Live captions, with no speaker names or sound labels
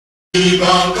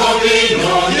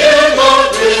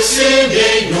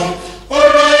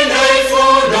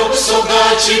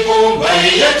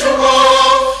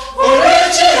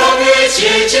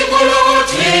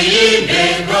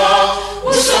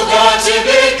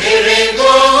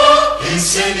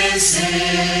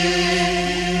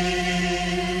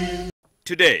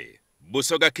Today,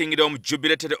 Busoga Kingdom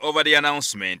jubilated over the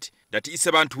announcement that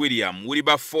Isabant William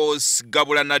Wilberforce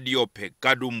Nadiope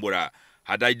Kadhumbula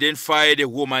had identified a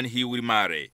woman he will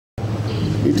marry.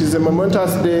 It is a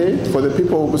momentous day for the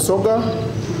people of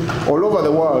Busoga all over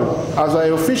the world as I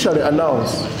officially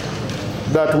announce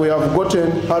that we have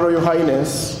gotten Her Royal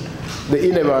Highness the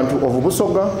Inebantu of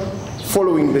Busoga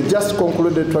following the just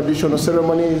concluded traditional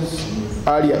ceremonies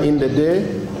earlier in the day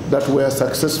that were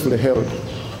successfully held.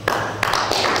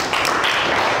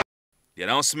 The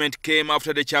announcement came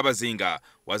after the Kyabazinga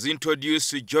was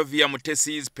introduced to Jovia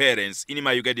Mutesi's parents in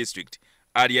Mayuga district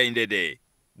earlier in the day.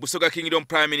 Busoga Kingdom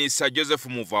Prime Minister Joseph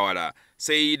Muvawala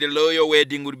said the royal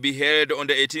wedding would be held on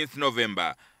the 18th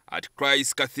November at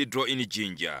Christ Cathedral in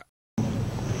Jinja.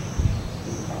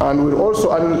 And we'll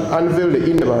also unveil the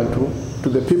Inebantu to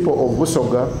the people of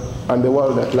Busoga and the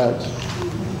world at large.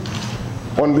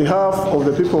 On behalf of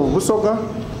the people of Busoga,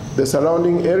 the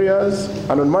surrounding areas,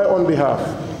 and on my own behalf,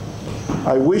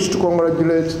 I wish to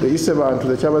congratulate the Isebantu,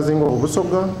 the Kyabazinga of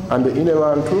Busoga, and the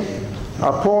Inebantu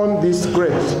upon this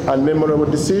great and memorable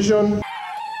decision.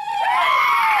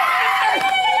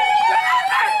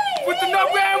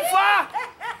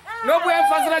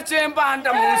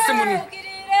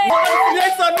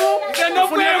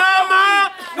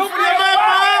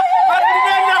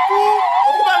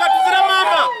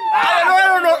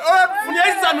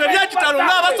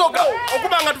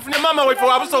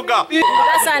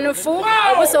 Basanufu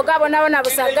Busoga bonabona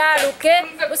busagaluke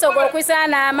Busoga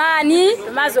okwisana amani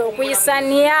tumaze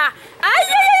okwisania.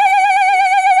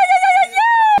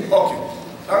 Okay,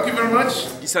 thank you very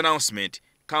much. This announcement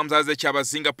comes as the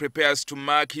Kyabazinga prepares to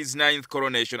mark his 9th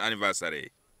coronation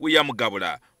anniversary. William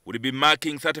Gabula will be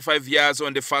marking 35 years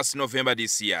on the 1st November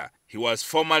this year. He was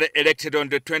formally elected on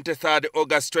the 23rd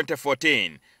August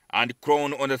 2014 and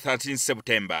crowned on the 13th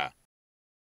September.